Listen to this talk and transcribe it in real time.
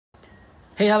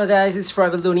Hey, hello guys, it's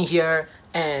Forever Looney here,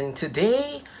 and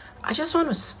today I just want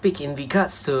to speak in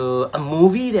regards to a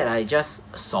movie that I just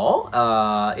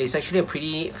saw. It's actually a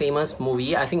pretty famous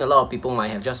movie. I think a lot of people might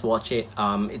have just watched it.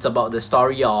 It's about the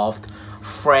story of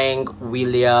Frank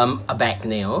William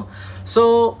Abagnale.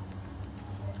 So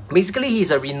basically, he's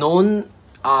a renowned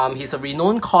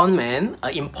con man,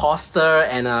 an imposter,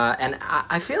 and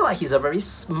I feel like he's a very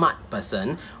smart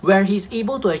person where he's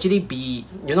able to actually be,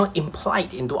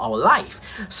 implied into our life.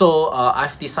 So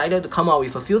I've decided to come out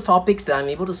with a few topics that I'm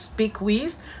able to speak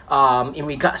with in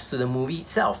regards to the movie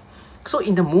itself. So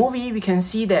in the movie, we can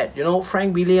see that,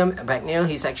 Frank William Abagnale,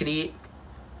 he's actually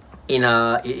in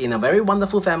a very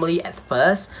wonderful family at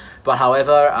first, but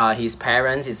however his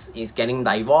parents is getting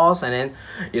divorced, and then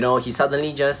he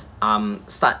suddenly just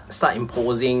start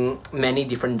imposing many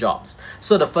different jobs.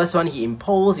 So the first one he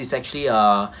imposed is actually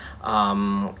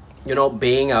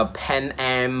being a Pan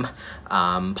Am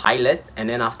pilot, and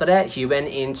then after that he went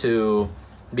into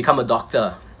become a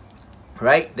doctor.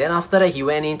 Right, then after that he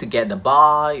went in to get the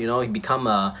bar. He become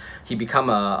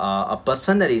a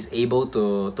person that is able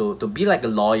to be like a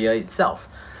lawyer itself.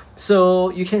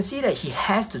 So you can see that he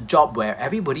has the job where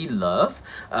everybody love,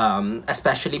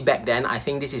 especially back then. I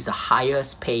think this is the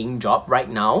highest paying job right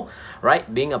now, right?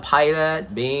 Being a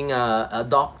pilot, being a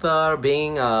doctor,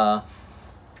 being a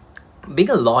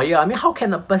lawyer. I mean, how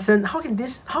can a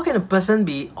person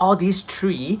be all these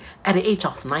three at the age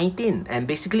of 19? And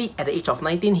basically at the age of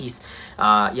 19, he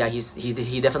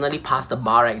definitely passed the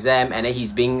bar exam, and then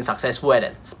he's being successful at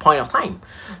that point of time.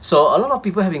 So a lot of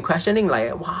people have been questioning,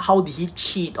 like, how did he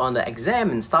cheat on the exam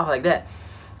and stuff like that.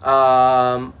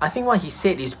 I think what he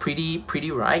said is pretty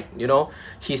right.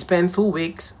 He spent 2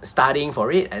 weeks studying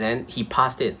for it, and then he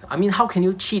passed it. I mean, how can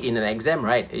you cheat in an exam,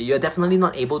 right? You're definitely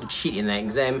not able to cheat in an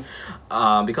exam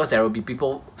because there will be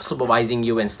people supervising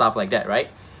you and stuff like that, right?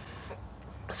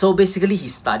 So basically he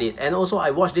studied. And also I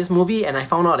watched this movie and I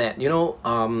found out that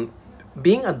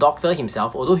being a doctor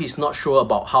himself, although he's not sure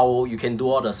about how you can do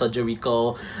all the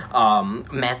surgical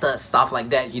methods, stuff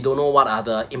like that, he don't know what are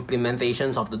the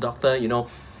implementations of the doctor.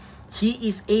 He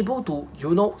is able to,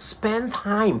 spend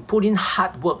time, put in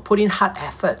hard work, put in hard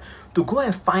effort to go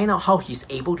and find out how he's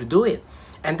able to do it.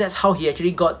 And that's how he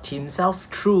actually got himself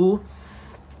through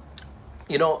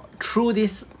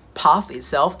this path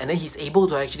itself, and then he's able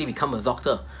to actually become a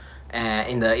doctor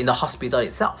in the hospital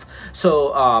itself.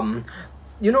 So,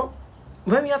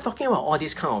 when we are talking about all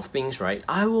these kind of things, right,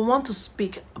 I will want to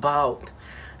speak about,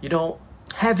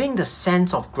 having the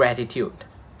sense of gratitude.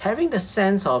 Having the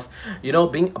sense of,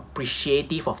 being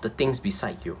appreciative of the things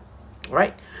beside you,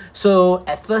 right? So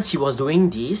at first he was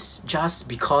doing this just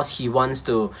because he wants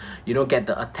to, get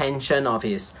the attention of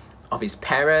his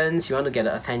parents. He wants to get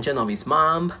the attention of his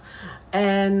mom.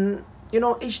 And,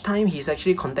 each time he's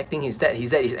actually contacting his dad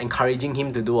is encouraging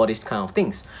him to do all these kind of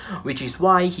things, which is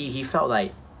why he felt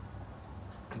like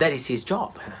that is his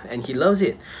job and he loves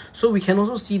it. So we can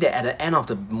also see that at the end of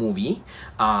the movie,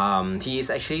 he is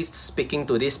actually speaking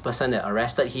to this person that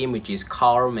arrested him, which is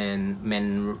Carl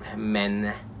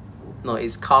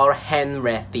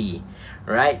Hanratty,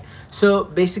 right? So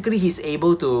basically he's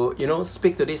able to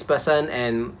speak to this person,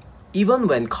 and even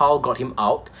when Carl got him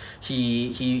out,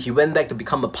 he went back to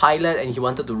become a pilot, and he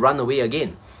wanted to run away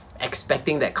again,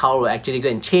 expecting that Carl will actually go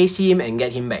and chase him and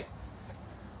get him back.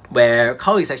 Where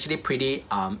Carl is actually pretty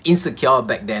insecure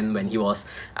back then when he was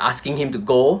asking him to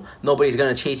go. Nobody's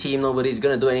gonna chase him, nobody's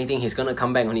gonna do anything, he's gonna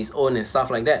come back on his own and stuff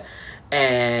like that.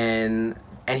 And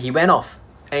he went off.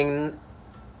 And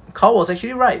Carl was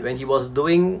actually right when he was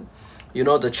doing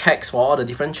the checks for all the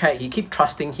different checks. He kept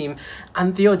trusting him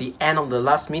until the end of the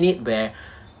last minute, where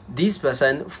this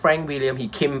person, Frank William, he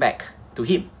came back to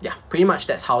him. Yeah, pretty much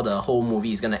that's how the whole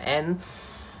movie is gonna end.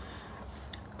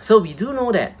 So we do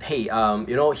know that, hey,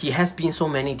 he has been so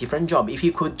many different jobs. If he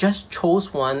could just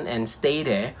choose one and stay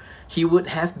there, he would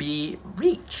have be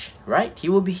rich, right? He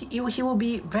will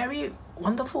be very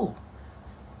wonderful.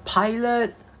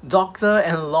 Pilot, doctor,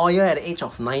 and lawyer at the age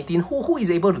of 19. Who is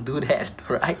able to do that,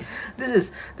 right?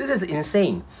 This is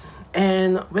insane.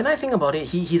 And when I think about it,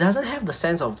 he doesn't have the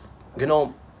sense of,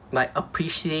 like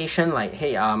appreciation, like,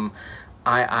 hey, I'm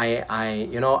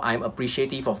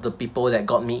appreciative of the people that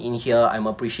got me in here. I'm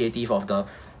appreciative of the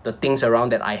things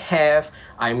around that I have.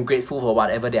 I'm grateful for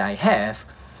whatever that I have.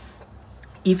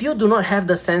 If you do not have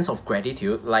the sense of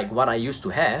gratitude, like what I used to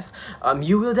have,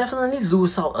 you will definitely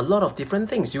lose out a lot of different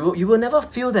things. You will never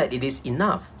feel that it is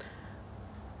enough.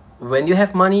 When you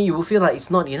have money, you will feel like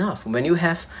it's not enough. When you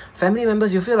have family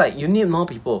members, you feel like you need more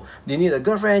people. You need a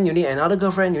girlfriend, you need another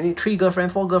girlfriend, you need 3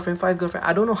 girlfriends, 4 girlfriends, 5 girlfriends.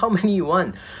 I don't know how many you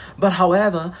want. But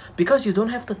however, because you don't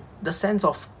have the sense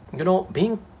of you know,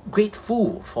 being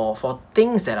grateful for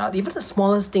things that are even the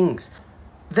smallest things.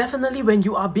 Definitely when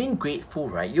you are being grateful,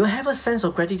 right, you have a sense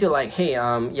of gratitude, like, hey,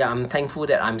 yeah, I'm thankful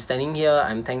that I'm standing here,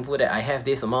 I'm thankful that I have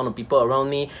this amount of people around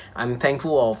me, I'm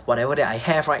thankful of whatever that I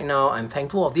have right now, I'm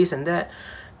thankful of this and that.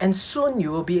 And soon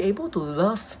you will be able to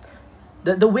love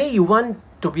the way you want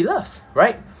to be loved,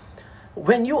 right?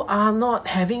 When you are not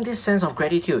having this sense of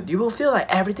gratitude, you will feel like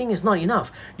everything is not enough.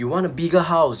 You want a bigger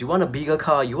house, you want a bigger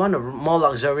car, you want a more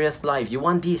luxurious life, you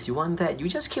want this, you want that. You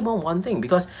just keep on wanting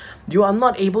because you are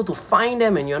not able to find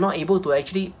them, and you're not able to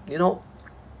actually, you know,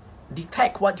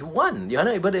 detect what you want. You're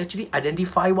not able to actually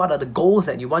identify what are the goals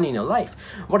that you want in your life.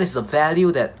 What is the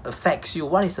value that affects you?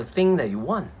 What is the thing that you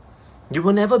want? You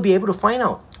will never be able to find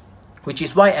out. Which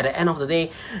is why at the end of the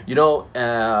day, you know,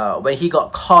 when he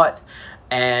got caught,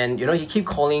 and you know, he keep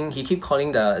calling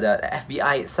the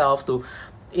FBI itself to,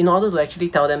 in order to actually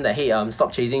tell them that, hey,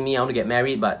 stop chasing me, I want to get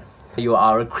married, but you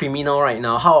are a criminal right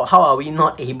now. How are we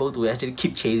not able to actually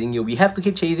keep chasing you? We have to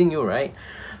keep chasing you, right?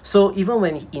 So even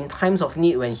when in times of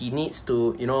need, when he needs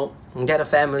to, you know, get a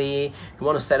family, he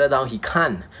want to settle down, he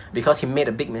can't, because he made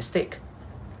a big mistake.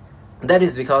 That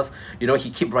is because, you know,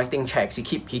 he keep writing checks, he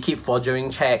keep forging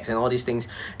checks and all these things,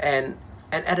 and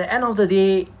at the end of the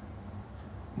day,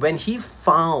 when he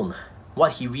found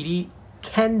what he really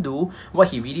can do, what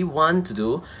he really want to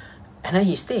do, and then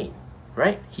he stayed,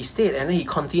 right? He stayed, and then he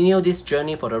continued this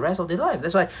journey for the rest of their life.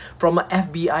 That's why from a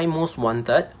FBI most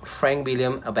wanted, Frank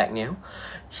William Abagnale,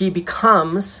 he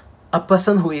becomes a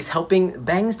person who is helping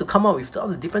banks to come up with all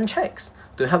the different checks,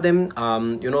 to help them,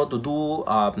 you know, to do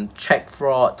check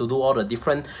fraud, to do all the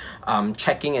different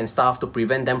checking and stuff, to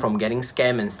prevent them from getting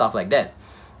scammed and stuff like that,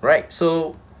 right?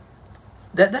 So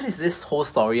that is this whole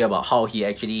story about how he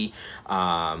actually,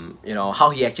 you know, how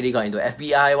he actually got into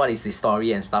FBI, what is his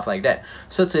story and stuff like that.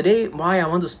 So today, why I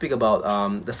want to speak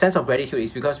about the sense of gratitude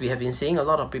is because we have been seeing a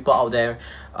lot of people out there,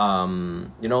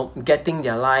 you know, getting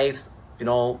their lives, you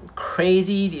know,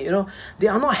 crazy. You know, they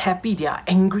are not happy, they are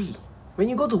angry. When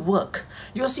you go to work,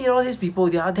 you'll see all these people,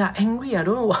 they are angry. I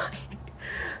don't know why.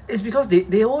 It's because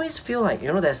they always feel like,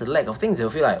 you know, there's a lack of things. They'll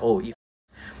feel like, oh,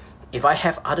 if I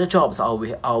have other jobs,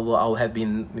 I'll have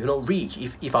been, you know, rich.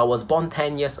 If I was born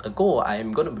 10 years ago, I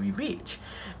am going to be rich.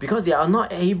 Because they are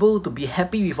not able to be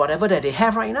happy with whatever that they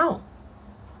have right now.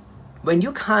 When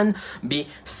you can't be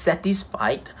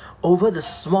satisfied over the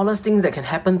smallest things that can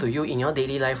happen to you in your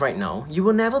daily life right now, you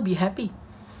will never be happy.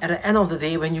 At the end of the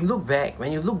day, when you look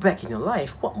back in your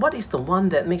life, what is the one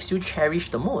that makes you cherish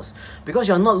the most? Because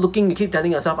you're not looking, you keep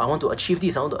telling yourself, I want to achieve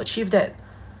this, I want to achieve that.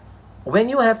 When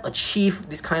you have achieved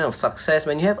this kind of success,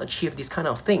 when you have achieved this kind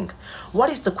of thing,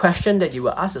 what is the question that you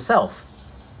will ask yourself?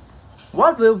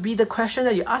 What will be the question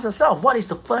that you ask yourself? What is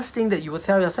the first thing that you will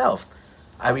tell yourself?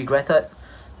 I regretted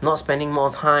not spending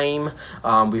more time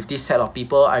with this set of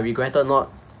people. I regretted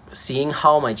not seeing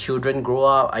how my children grow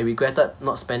up. I regretted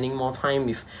not spending more time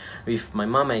with my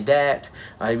mom and dad.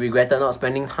 I regretted not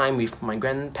spending time with my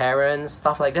grandparents,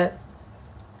 stuff like that.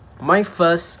 My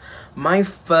first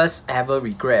ever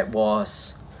regret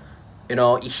was, you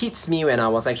know, it hits me when I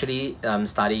was actually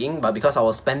studying, but because I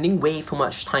was spending way too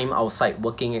much time outside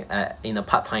working in a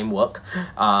part-time work.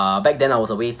 Back then I was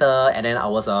a waiter, and then I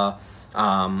was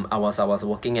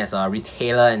working as a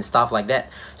retailer and stuff like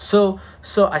that. So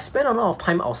I spent a lot of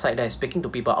time outside there speaking to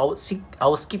people. I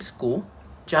would skip school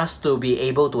just to be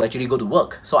able to actually go to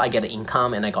work. So I get an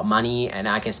income and I got money and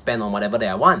I can spend on whatever that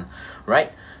I want,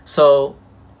 right? So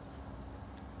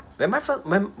when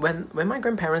my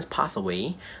grandparents passed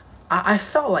away, I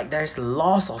felt like there's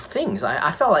loss of things.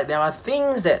 I felt like there are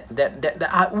things that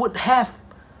I would have,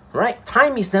 right?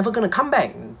 Time is never gonna come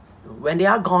back. When they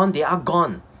are gone, they are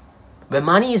gone. When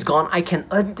money is gone, I can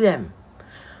earn them.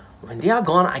 When they are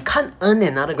gone, I can't earn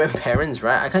another grandparents,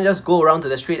 right? I can't just go around to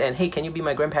the street and, hey, can you be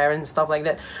my grandparents, stuff like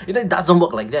that. You know, it doesn't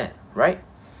work like that, right?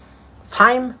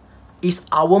 Time is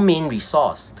our main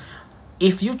resource.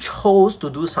 If you chose to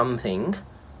do something,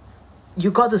 you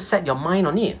got to set your mind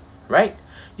on it, right?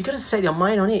 You got to set your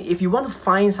mind on it. If you want to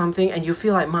find something and you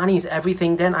feel like money is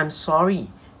everything, then I'm sorry.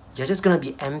 You're just going to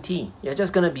be empty. You're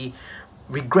just going to be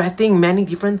regretting many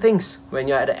different things when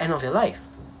you're at the end of your life,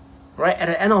 right? At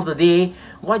the end of the day,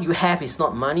 what you have is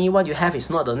not money. What you have is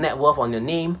not the net worth on your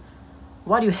name.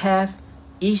 What you have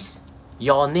is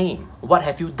your name. What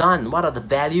have you done? What are the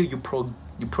value you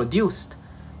produced?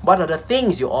 What are the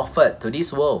things you offered to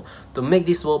this world to make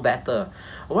this world better?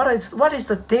 What is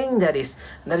the thing that is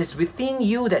within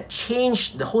you that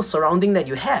changed the whole surrounding that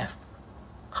you have?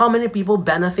 How many people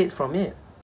benefit from it?